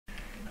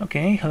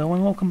Okay, hello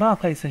and welcome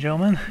back, ladies and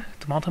gentlemen,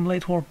 to Mountain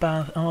Blade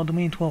Warband on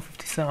Domain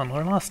 1257,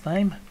 where last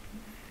time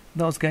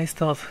those guys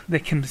thought they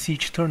can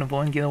besiege Turnable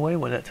and get away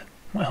with it.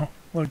 Well,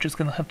 we're just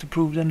gonna have to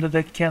prove them that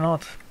they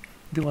cannot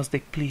do as they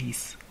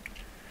please.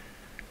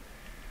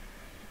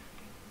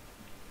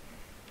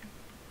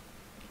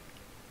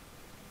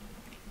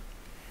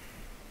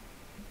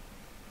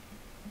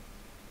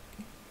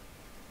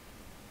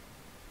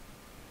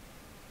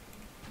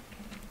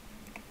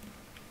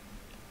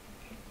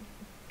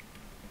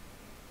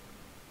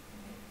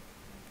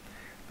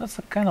 That's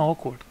kinda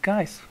awkward.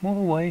 Guys, move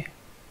away.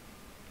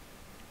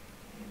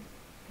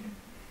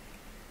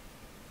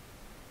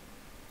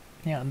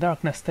 Yeah,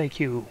 darkness take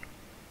you.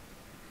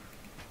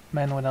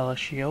 Man without a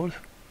shield.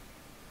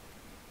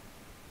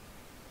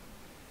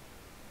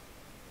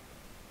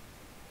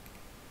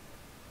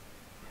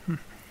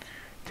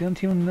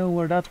 Didn't even know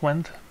where that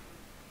went.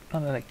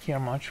 Not that I care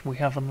much, we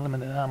have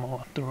unlimited ammo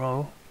after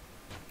all.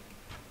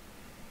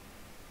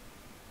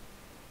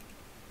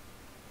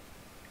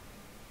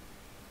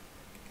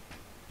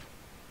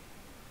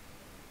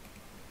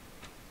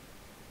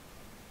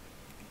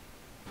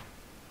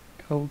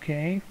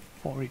 Okay,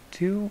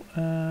 42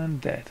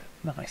 and dead.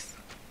 Nice.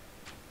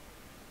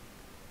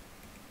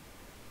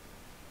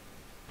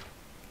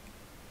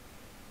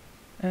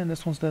 And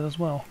this one's dead as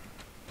well.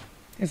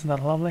 Isn't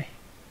that lovely?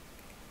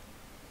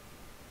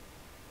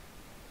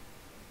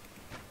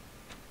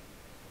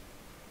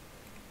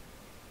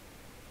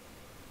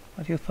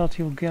 But you thought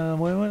you'd get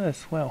away with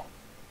this? Well,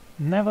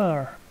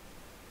 never!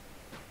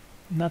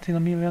 Not in a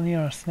million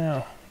years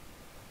now.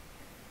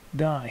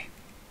 Die.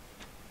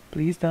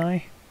 Please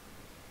die.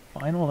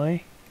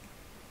 Finally.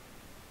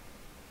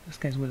 This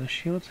guy's with a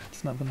shield,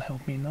 it's not gonna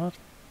help me not.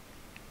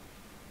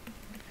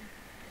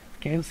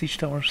 Okay, the siege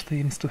tower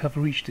seems to have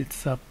reached its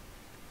sort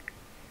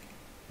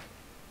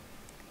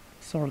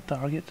of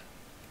target.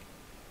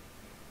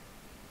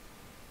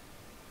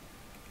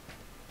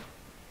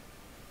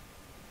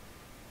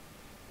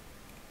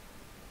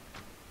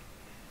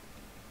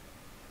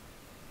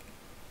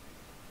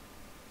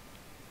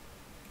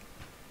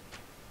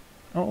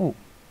 Oh.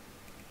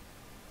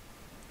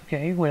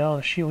 Okay, without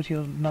a shield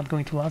you're not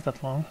going to last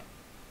that long.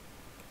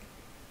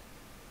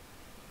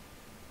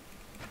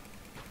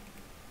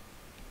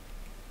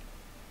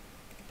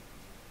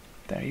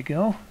 There you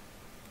go.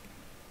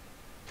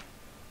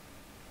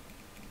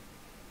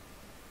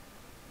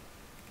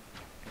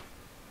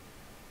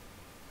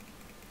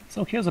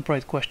 So here's a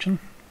bright question.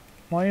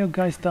 Why are you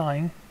guys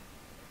dying?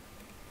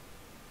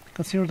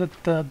 Consider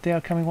that they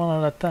are coming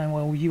one at a time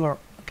while you are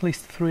at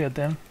least 3 of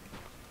them.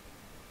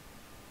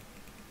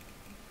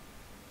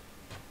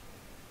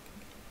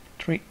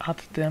 3 at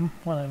them,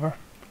 whatever.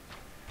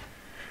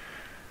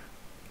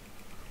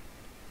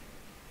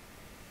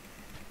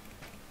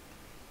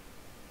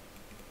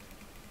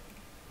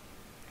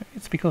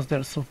 It's because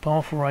they're so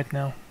powerful right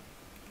now.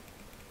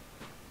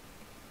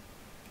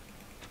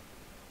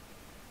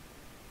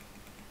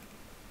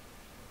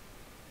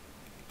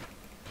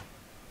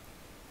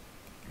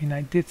 I mean,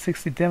 I did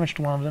 60 damage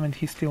to one of them and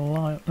he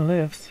still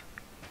lives.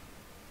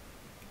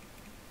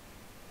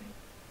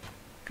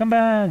 Come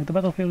back! The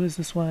battlefield is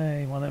this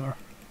way, whatever.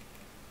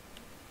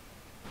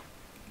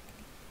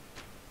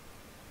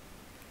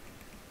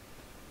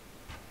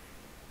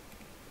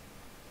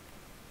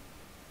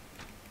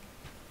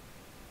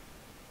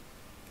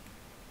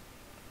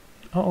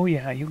 Oh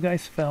yeah, you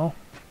guys fell.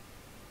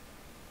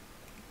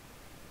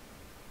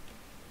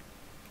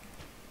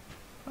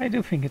 I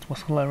do think it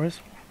was hilarious.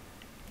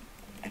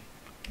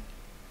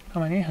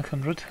 How many?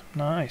 100.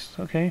 Nice,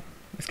 okay.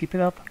 Let's keep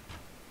it up.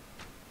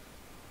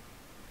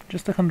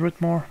 Just 100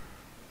 more.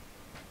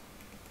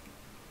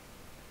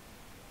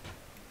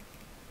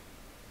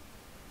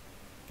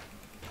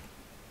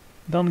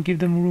 Don't give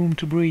them room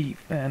to breathe,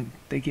 and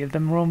they gave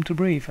them room to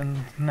breathe,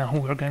 and now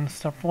we're going to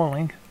start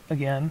falling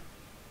again.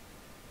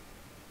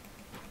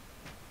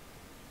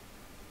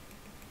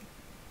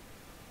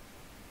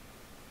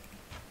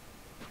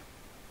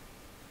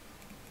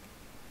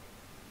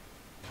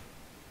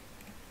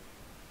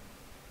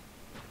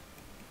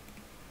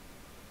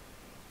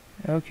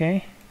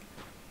 Okay.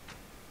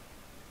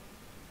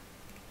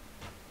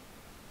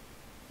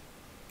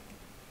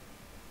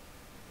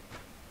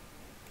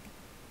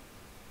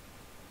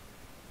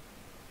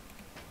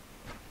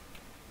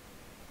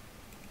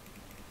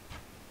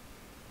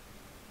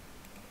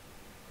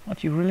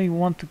 What, you really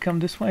want to come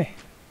this way?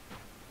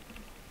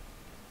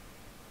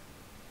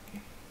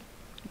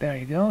 There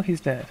you go,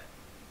 he's dead.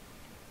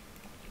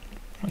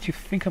 What, you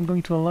think I'm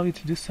going to allow you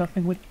to do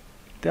something with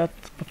that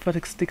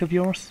pathetic stick of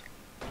yours?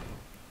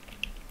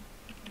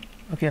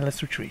 Okay,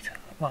 let's retreat.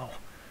 Wow.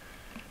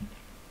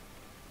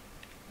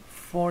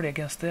 40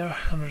 against there,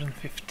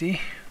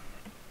 150.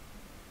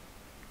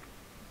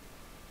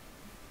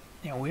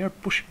 Yeah, we are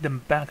pushing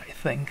them back, I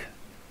think.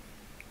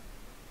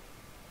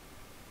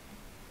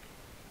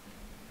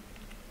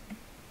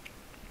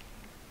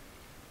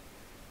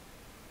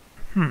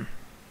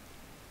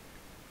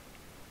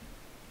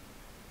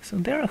 So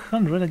they're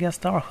 100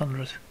 against our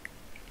 100.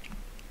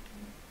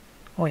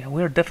 Oh yeah,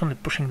 we're definitely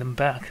pushing them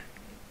back.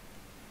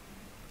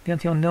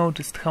 Didn't you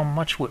notice how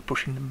much we're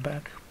pushing them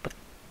back? But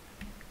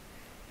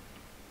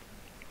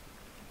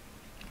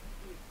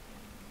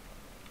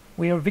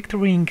we are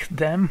victorying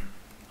them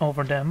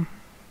over them.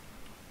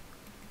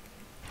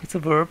 It's a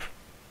verb.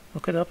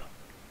 Look it up.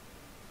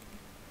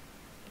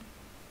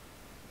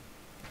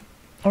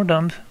 Or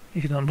don't,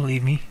 if you don't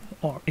believe me,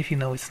 or if you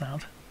know it's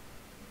not.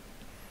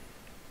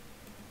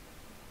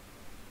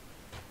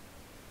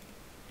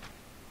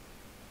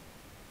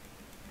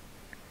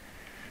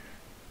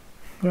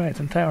 Right,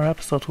 entire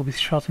episode will be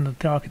shot in the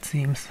dark, it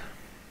seems.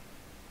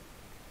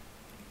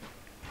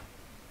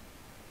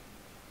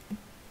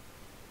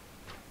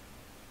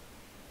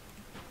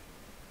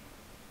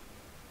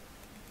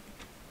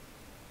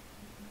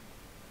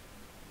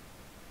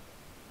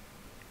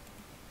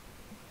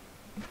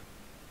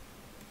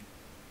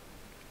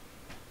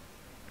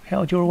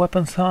 Held your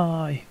weapons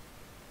high.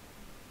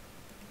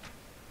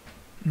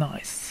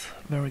 Nice,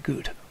 very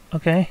good.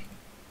 Okay.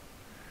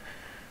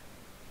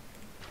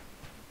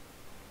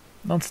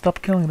 Don't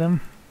stop killing them.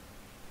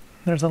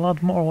 There's a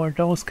lot more where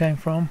those came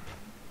from.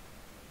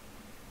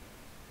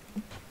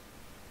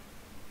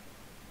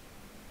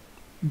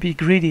 Be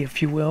greedy,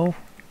 if you will.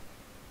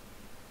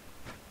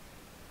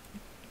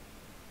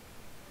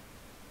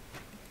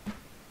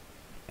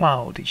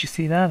 Wow, did you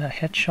see that? A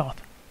headshot.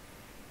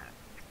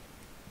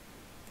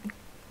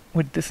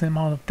 With this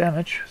amount of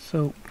damage,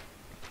 so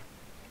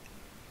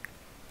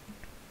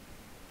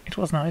it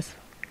was nice.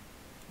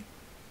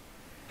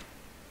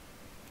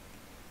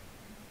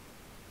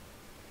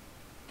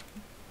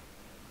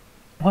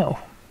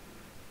 Well,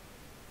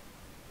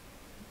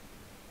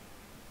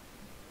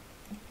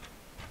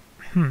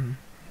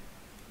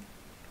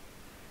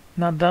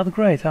 not that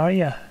great, are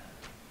ya?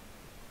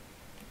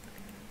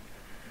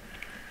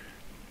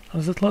 How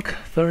does it look?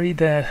 30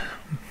 dead.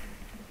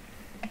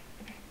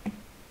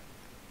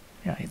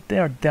 Yeah,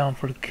 they're down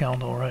for the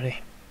count already.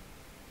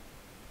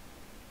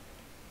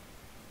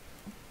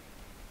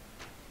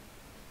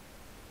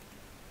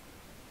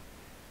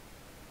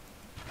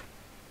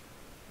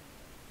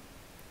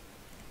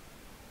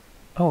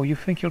 Oh, you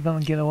think you're gonna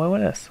get away with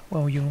this?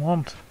 Well, you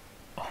won't.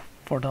 Oh,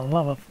 for the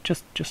love of...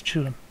 just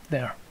shoot him.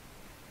 There.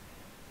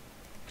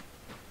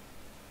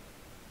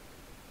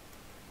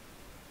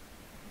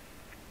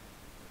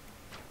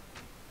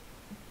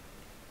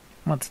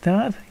 What's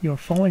that? You're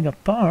falling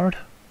apart?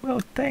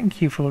 Well,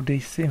 thank you for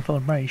this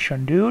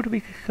information, dude,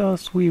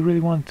 because we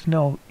really want to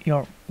know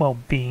your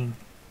well-being.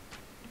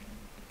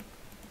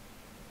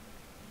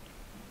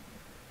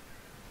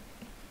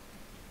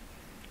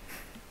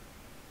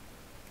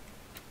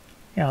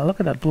 Yeah, look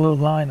at that blue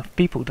line of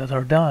people that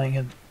are dying,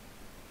 and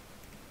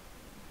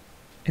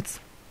it's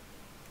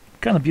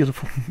kind of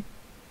beautiful.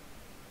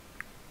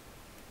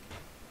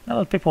 Now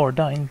that people are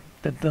dying,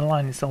 that the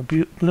line is all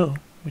blue,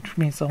 which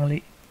means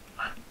only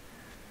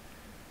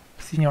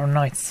senior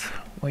knights.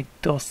 Wait,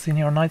 those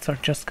senior knights are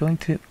just going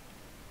to...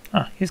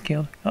 Ah, he's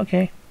killed.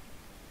 Okay.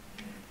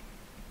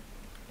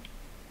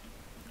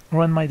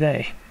 Ruin my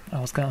day,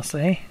 I was gonna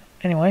say.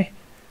 Anyway.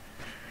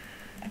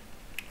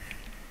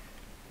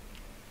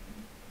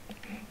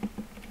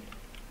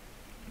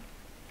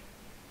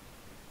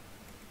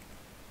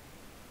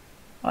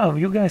 Oh,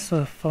 you guys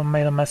have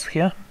made a mess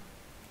here.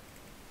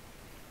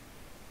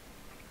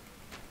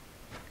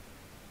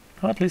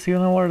 Well, at least you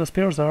know where the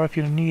spears are if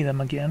you need them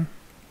again.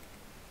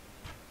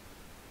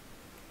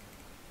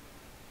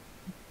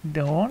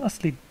 Though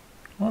honestly,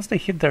 once they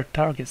hit their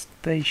targets,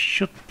 they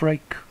should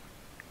break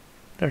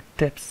their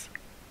tips.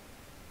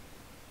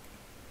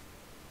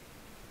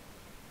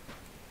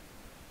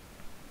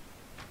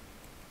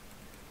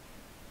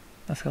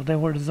 That's how they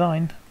were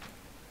designed.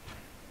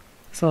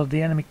 So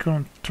the enemy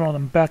couldn't throw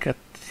them back at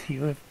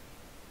you if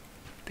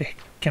they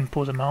can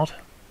pull them out.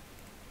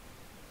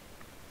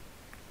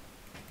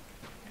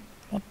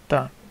 What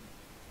the?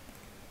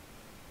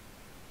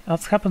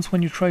 That happens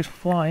when you try to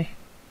fly.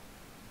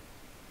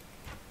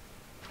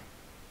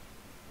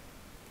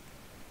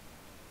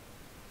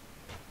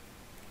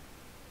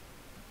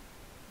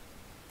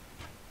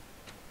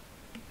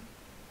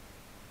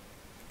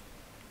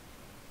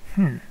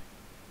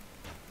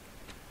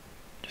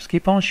 Just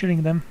keep on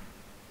shooting them.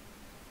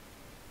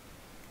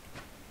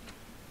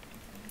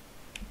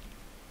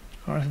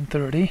 Horizon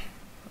 30.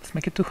 Let's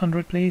make it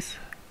 200, please.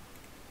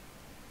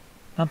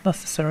 Not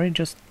necessary,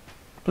 just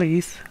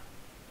please.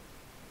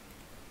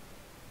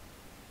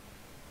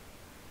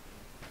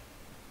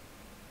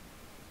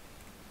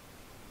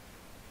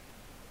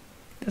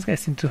 This guy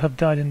seems to have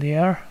died in the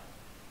air.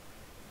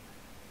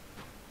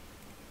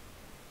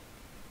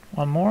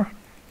 One more.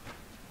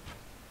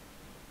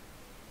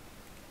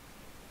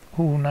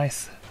 Ooh,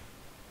 nice.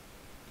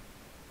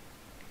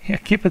 Yeah,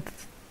 keep it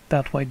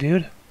that way,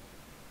 dude.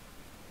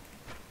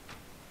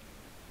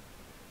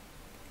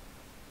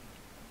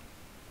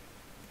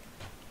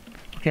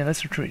 Okay,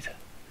 let's retreat.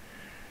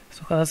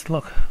 So how does it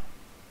look?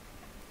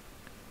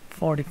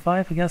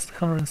 45 against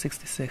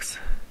 166.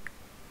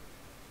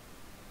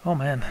 Oh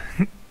man.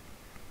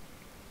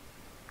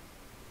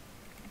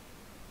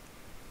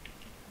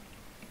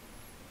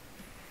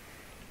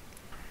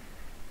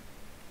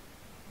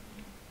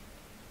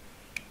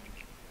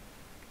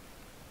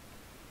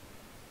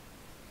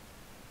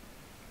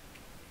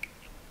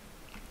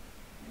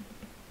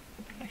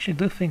 actually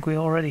do think we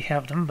already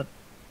have them, but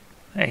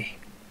hey,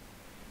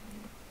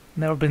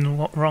 never been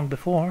wrong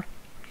before,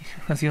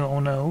 as you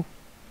all know.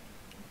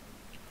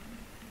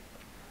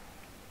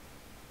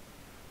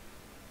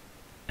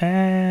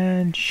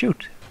 And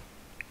shoot.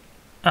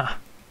 Ah,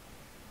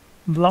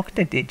 blocked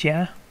it, did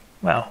ya?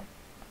 Well,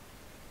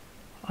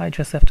 I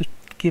just have to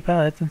keep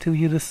at it until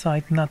you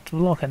decide not to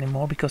block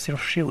anymore, because your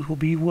shield will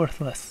be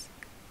worthless.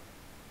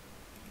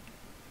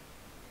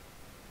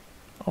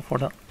 Oh, for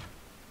that.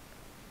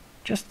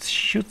 Just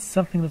shoot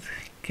something that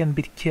can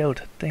be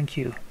killed, thank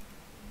you.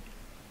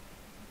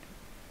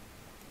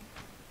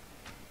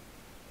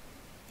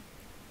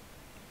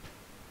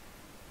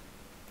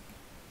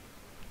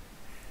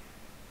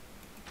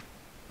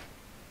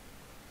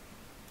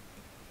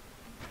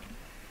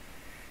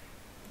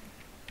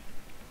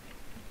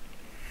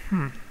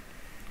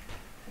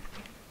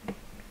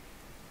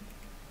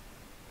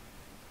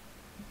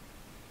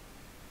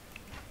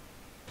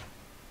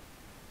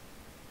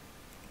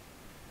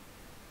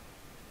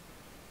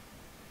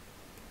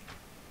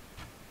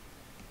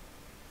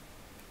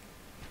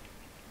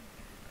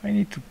 I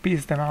need to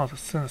piece them out as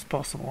soon as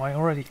possible. I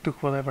already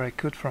took whatever I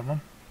could from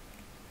them.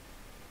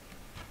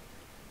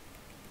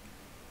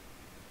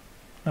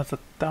 That's a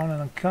town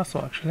and a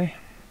castle, actually.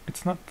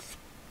 It's not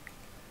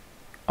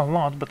a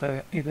lot, but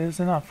it is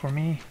enough for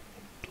me,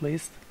 at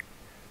least.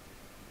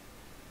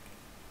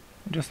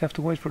 I just have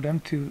to wait for them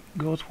to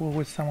go to war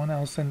with someone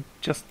else and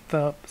just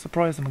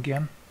surprise them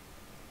again.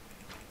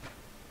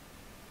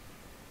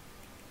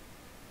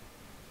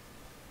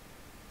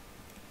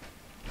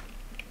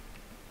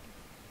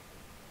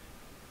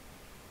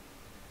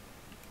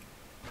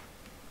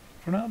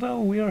 For now, though,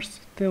 we are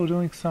still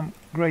doing some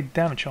great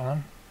damage on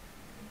them.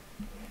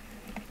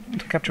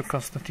 To capture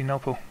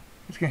Constantinople.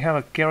 It can have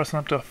a garrison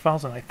up to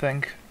 1,000, I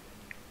think.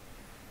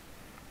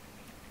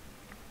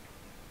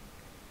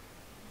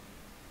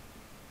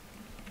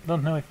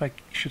 Don't know if I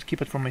should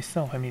keep it for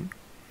myself. I mean,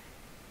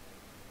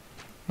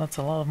 that's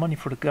a lot of money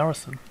for the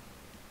garrison.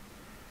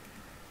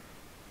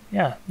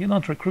 Yeah, you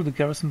don't recruit the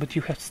garrison, but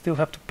you still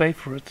have to pay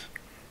for it.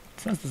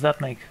 What sense does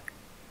that make?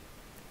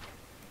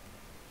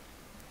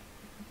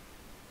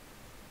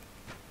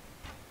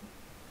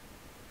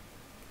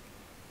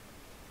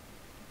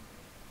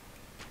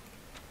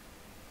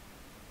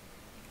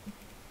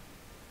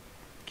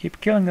 Keep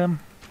killing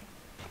them.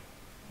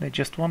 They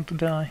just want to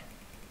die.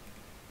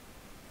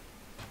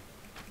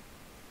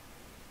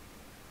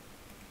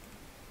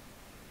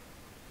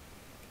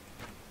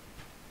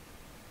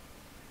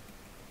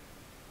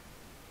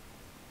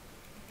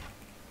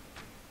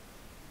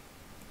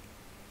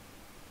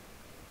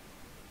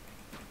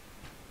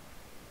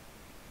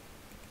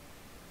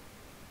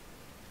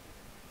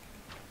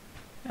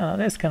 Yeah,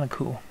 that's kind of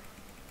cool.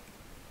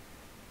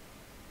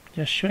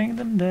 Just shooting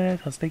them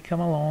dead as they come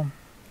along.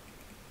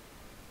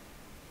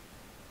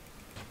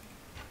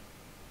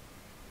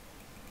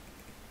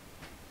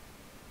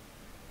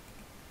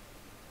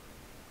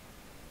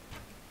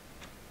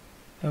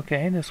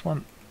 Okay, this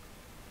one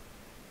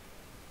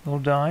will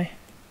die.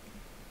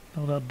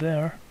 No doubt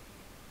there.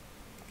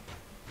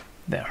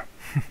 There.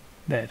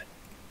 Dead.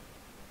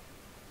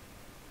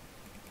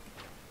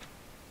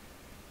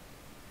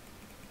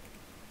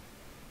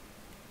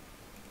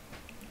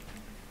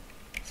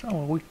 So,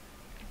 are we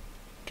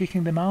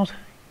kicking them out?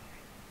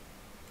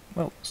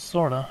 Well,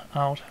 sorta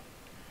out.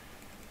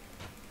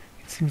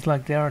 It seems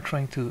like they are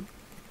trying to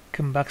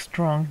come back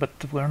strong, but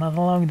we're not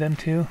allowing them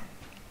to.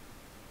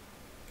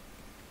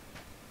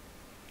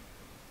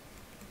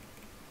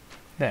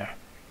 There.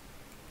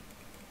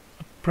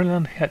 A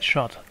brilliant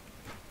headshot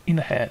in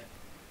the head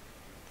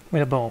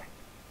with a bow.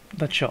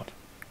 That shot.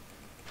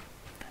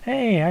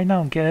 Hey, I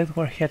now get it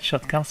where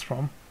headshot comes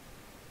from.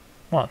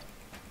 What?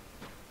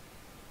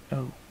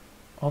 Oh,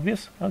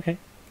 obvious? Okay.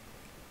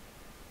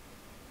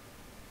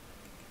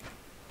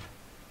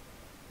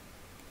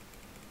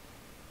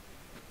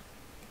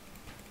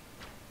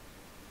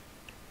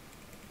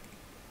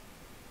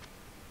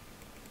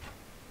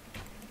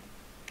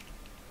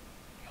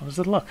 How does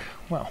it look?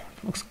 Well,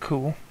 it looks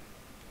cool.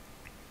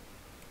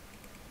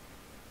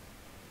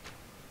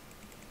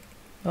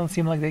 Doesn't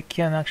seem like they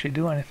can actually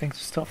do anything to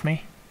stop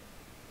me.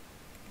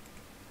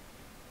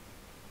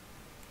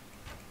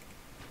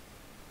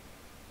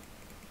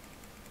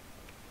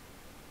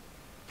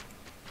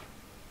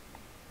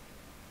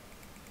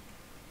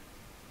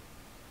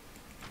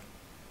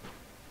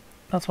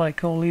 That's what I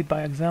call lead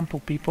by example,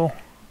 people.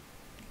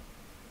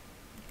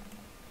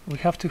 We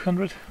have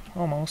 200?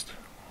 Almost.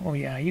 Oh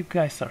yeah, you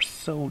guys are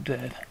so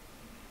dead.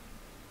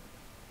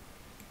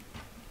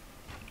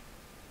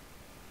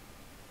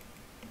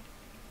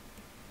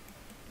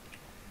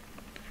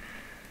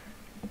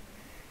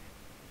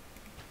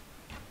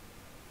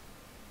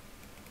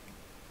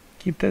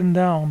 Keep them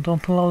down,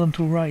 don't allow them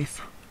to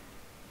rise.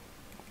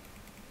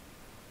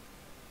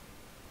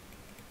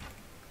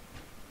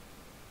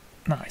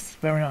 Nice,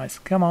 very nice.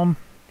 Come on,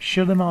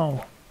 shoot them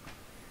all.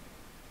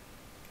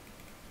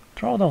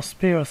 Throw those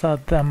spears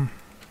at them.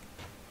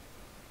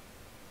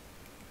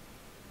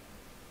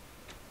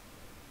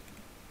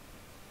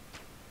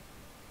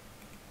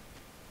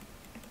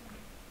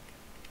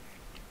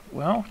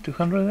 Well,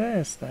 200 it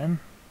is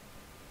then.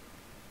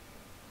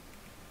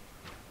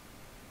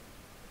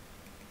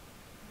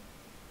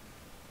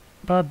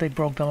 But they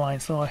broke the line,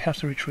 so I have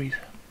to retreat.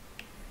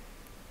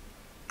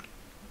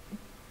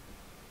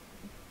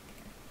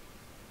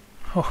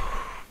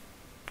 Oh,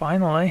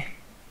 finally.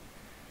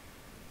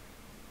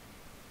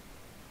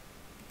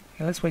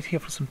 Okay, let's wait here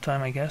for some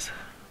time, I guess.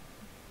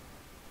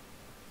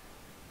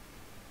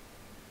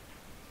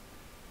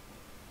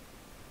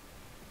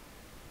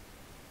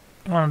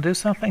 Wanna do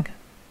something?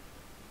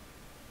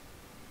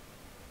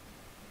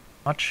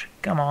 Much?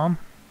 Come on.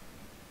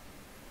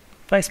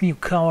 Face me, you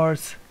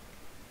cowards!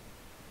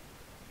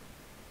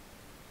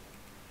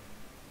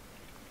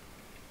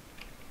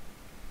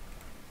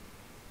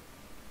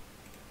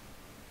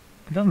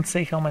 It doesn't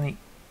say how many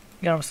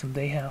garrison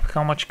they have,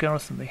 how much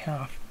garrison they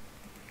have.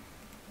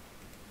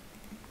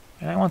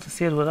 And I want to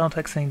see it without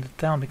exiting the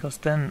town, because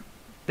then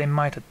they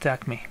might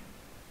attack me.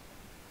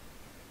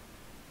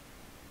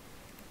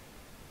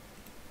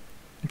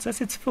 It says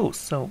it's full,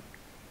 so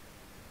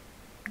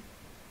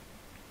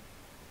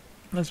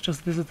let's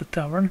just visit the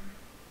tavern.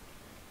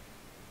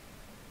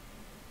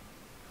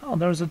 Oh,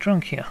 there's a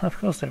drunk here. Of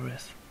course there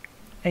is.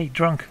 Hey,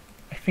 drunk,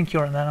 I think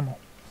you're an animal.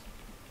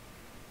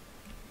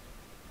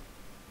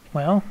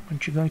 Well,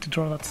 aren't you going to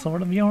draw that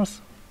sword of yours?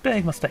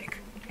 Big mistake.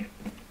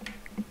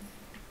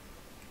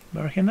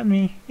 Better him than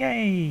me.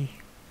 Yay!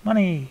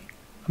 Money!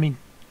 I mean,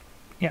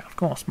 yeah, of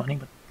course, money,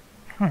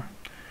 but...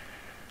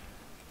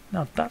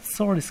 Now, that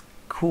sword is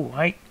cool.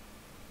 I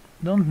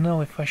don't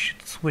know if I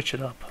should switch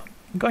it up.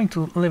 I'm going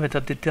to leave it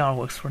at the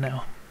Darworks for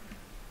now.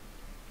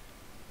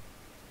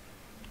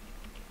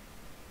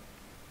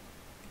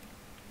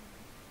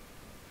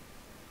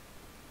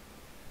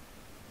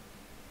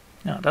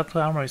 Now, that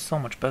armor is so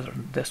much better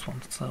than this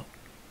one, so...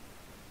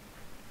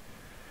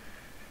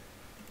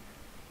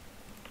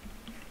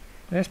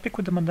 Did I speak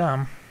with the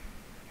madame?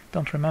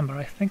 Don't remember,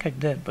 I think I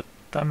did, but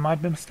I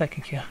might be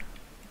mistaken here.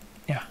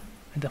 Yeah,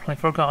 I definitely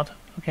forgot.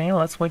 Okay,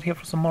 let's wait here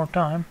for some more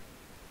time.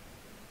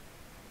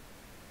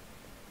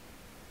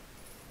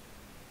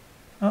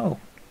 Oh.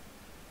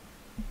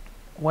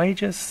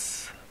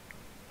 Wages...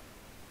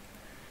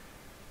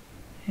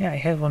 Yeah, I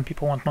hate when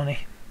people want money.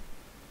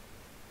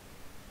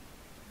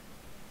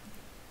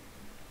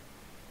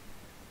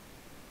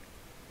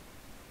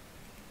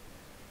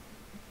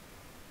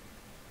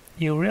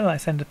 You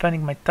realize I'm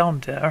defending my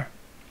town there,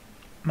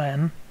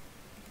 man?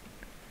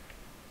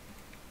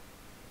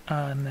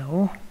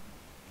 No.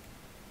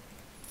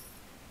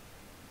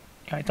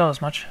 Yeah, I thought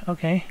as much.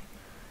 Okay.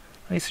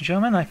 Ladies and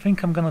gentlemen, I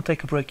think I'm gonna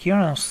take a break here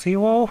and I'll see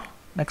you all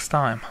next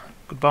time.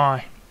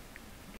 Goodbye.